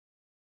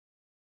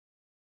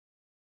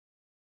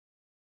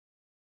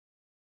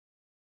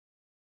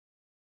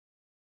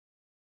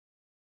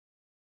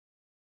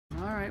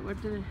right,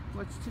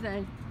 what's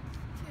today?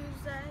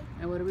 Tuesday.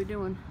 And what are we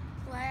doing?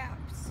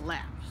 Laps.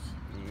 Laps.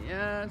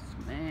 Yes,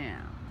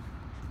 ma'am.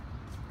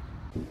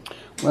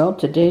 Well,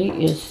 today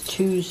is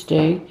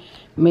Tuesday,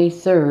 May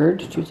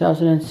 3rd,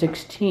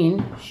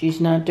 2016.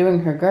 She's not doing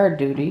her guard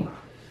duty.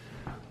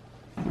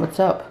 What's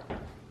up,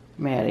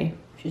 Maddie?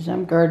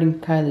 I'm guarding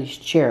Kylie's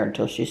chair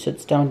until she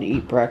sits down to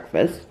eat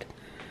breakfast.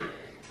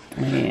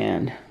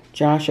 And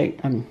Josh,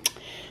 I'm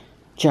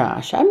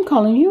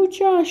calling you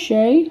Josh,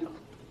 eh?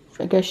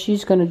 I guess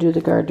she's going to do the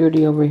guard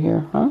duty over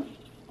here, huh?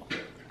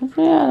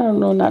 Yeah, I don't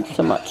know, not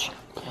so much.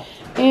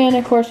 And,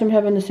 of course, I'm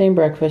having the same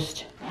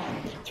breakfast.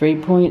 3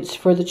 points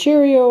for the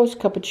Cheerios,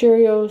 cup of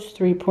Cheerios,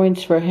 3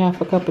 points for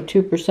half a cup of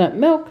 2%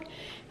 milk,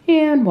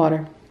 and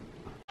water.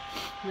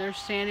 There's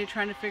Sandy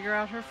trying to figure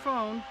out her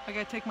phone. I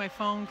gotta take my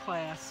phone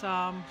class.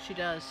 She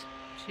does.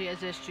 She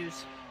has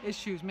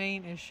issues.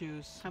 Main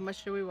issues. How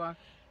much do we walk?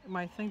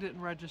 My thing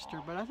didn't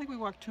register, but I think we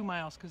walked 2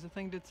 miles because the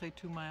thing did say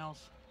 2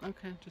 miles.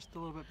 Okay. Just a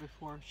little bit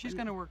before. She's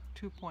gonna work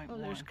 2.1. Oh,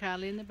 there's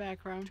Kylie in the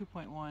background.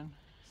 2.1.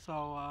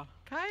 So,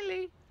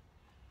 Kylie.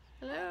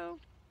 Hello.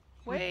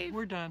 Wave.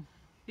 We're done.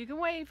 You can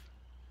wave.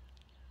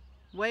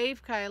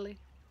 Wave, Kylie.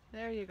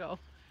 There you go.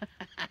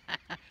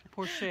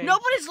 Poor Shay.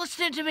 Nobody's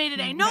listening to me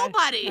today.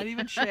 Nobody. Not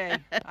even Shay.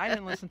 I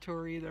didn't listen to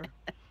her either.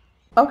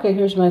 Okay,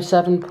 here's my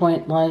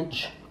 7-point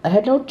lunch. I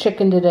had no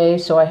chicken today,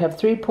 so I have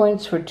 3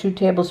 points for 2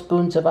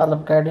 tablespoons of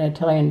Olive Garden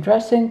Italian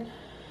dressing,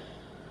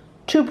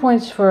 2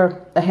 points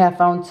for a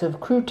 ½ ounce of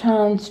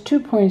croutons, 2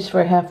 points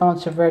for a ½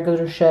 ounce of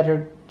regular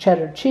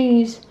cheddar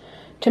cheese,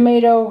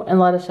 tomato and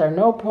lettuce are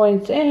no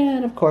points,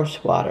 and of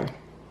course water.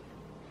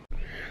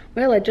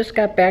 Well, I just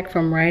got back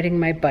from riding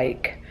my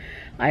bike.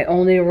 I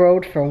only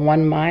rode for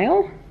 1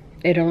 mile.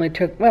 It only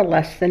took, well,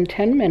 less than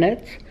 10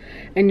 minutes.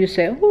 And you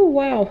say, oh,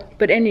 wow.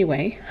 But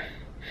anyway,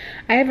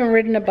 I haven't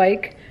ridden a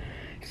bike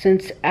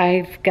since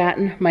I've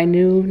gotten my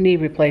new knee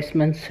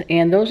replacements.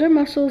 And those are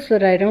muscles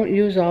that I don't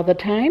use all the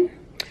time,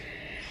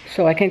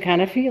 so I can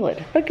kind of feel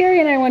it. But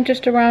Gary and I went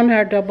just around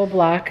our double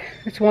block.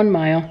 It's 1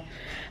 mile.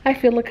 I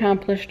feel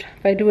accomplished.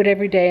 If I do it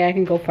every day, I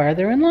can go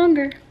farther and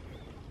longer.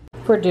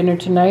 For dinner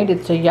tonight,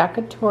 it's a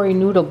yakitori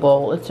noodle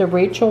bowl. It's a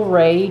Rachel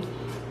Ray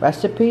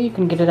recipe. You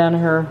can get it on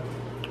her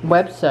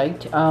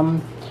website.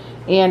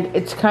 And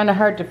it's kind of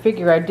hard to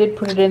figure. I did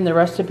put it in the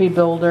recipe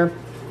builder,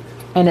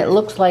 and it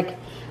looks like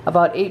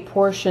about 8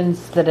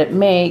 portions that it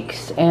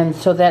makes, and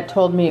so that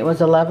told me it was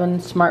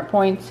 11 smart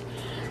points.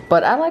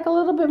 But I like a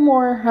little bit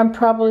more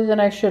probably than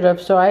I should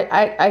have, so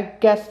I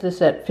guessed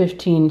this at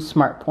 15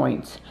 smart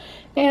points.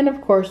 And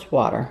of course,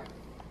 water.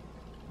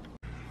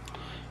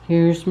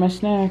 Here's my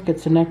snack.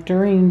 It's a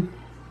nectarine.